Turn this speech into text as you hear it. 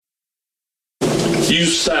You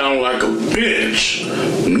sound like a bitch,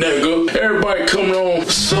 nigga. Everybody coming on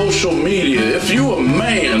social media. If you a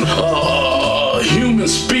man, human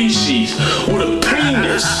species with a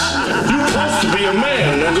penis, you supposed to be a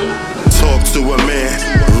man, nigga. Talk to a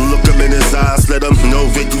man, look him in his eyes, let him know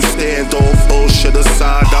where you stand. All bullshit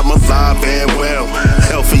aside, I'm alive and well,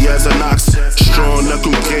 healthy as an ox. Strong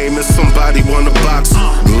knuckle game if somebody wanna box.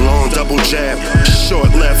 Long double jab, short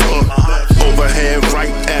left hook, overhand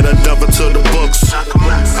right, add another to the books.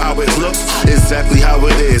 How it looks, exactly how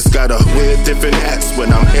it is. Gotta wear different hats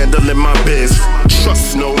when I'm handling my biz.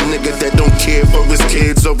 Trust no nigga that don't care for his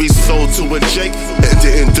kids, or he's sold to a Jake and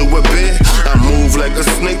didn't do a bit. I move like a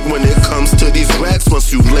snake when it comes to these rats.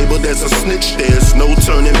 Once you labeled as a snitch, there's no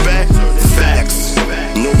turning back. Facts,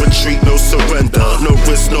 no retreat, no surrender, no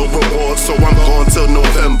risk, no reward, so I'm gone till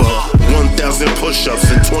November. 1,000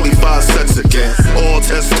 push-ups and 25 sets again. All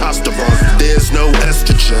testosterone, there's no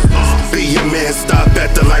estrogen. Be a man, stop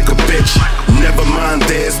acting like a bitch. Never mind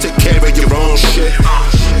theirs, take care of your own shit.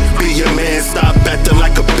 Be a man, stop acting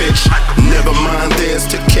like a bitch. Never mind theirs,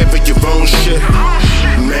 take care of your own shit.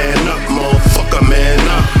 Man up, motherfucker, man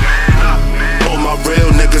up. All my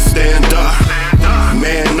real niggas stand up.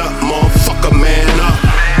 Man up, motherfucker, man up.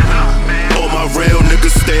 All my real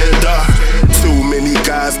niggas stand up. Too many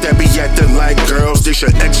guys that be acting like girls. They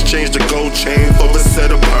should exchange the gold chain for a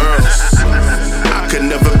set of pearls. I could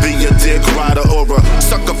never be a dick rider or a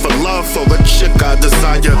sucker for love for a chick I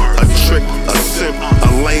desire. A trick, a simp, a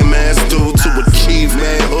lame ass dude. To achieve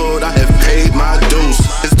manhood, I have paid my dues.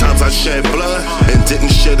 It's times I shed blood and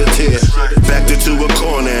didn't shed a tear. Backed into a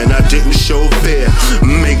corner and I didn't show fear.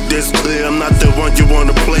 Make this clear, I'm not the one you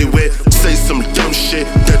wanna play with. Say some dumb shit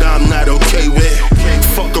that I'm not okay with.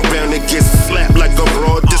 Fuck around and get slapped like a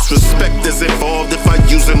broad. Disrespect is involved if I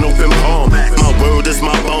use an open palm. My word is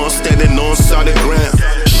my bond, standing on solid ground.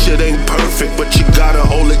 Shit ain't perfect, but you gotta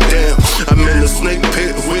hold it down. I'm in the snake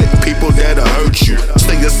pit with people that'll hurt you.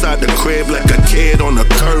 Stay inside the crib like a kid on a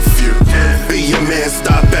curfew. Be a man,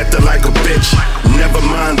 stop acting like a bitch. Never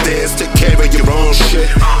mind theirs, take care of your own shit.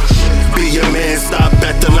 Be a man, stop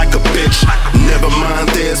acting like a bitch. Never mind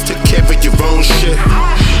theirs, take care of your own shit.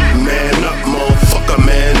 Man up, motherfucker,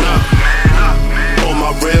 man up. All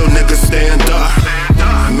my real niggas stand up.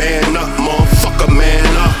 Man up, motherfucker, man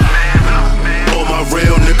up. All my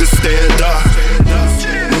real niggas stand up.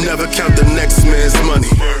 Never count the next man's money.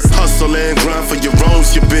 Hustle and grind for your own,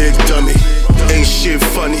 you big dummy. Ain't shit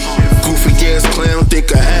funny. Goofy ass clown,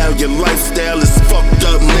 think of how your lifestyle is fucked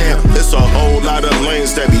up now. It's a whole lot of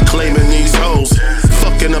lanes that be claiming these hoes.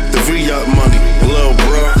 Fucking up the re-up money, little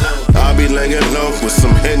bro. I'll be laying low with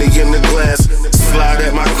some Henny in the glass. Slide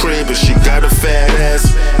at my crib if she got a fat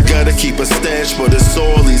ass. Gotta keep a stash, but it's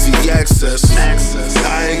all easy access.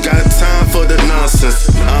 I ain't got time for the nonsense.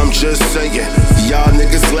 I'm just saying, y'all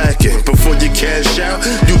niggas lacking. Before you cash out,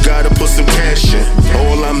 you gotta put some cash in.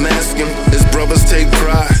 All I'm asking is brothers take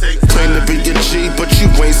pride. Claim to be a G, but you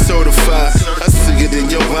ain't certified. I see it in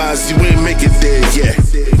your eyes, you ain't make it there yet.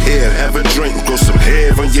 Here, have a drink, grow some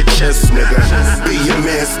hair on your chest, nigga. Be a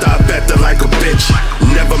man, stop acting like a bitch.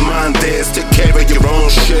 Never mind theirs, take care of your own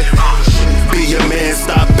shit.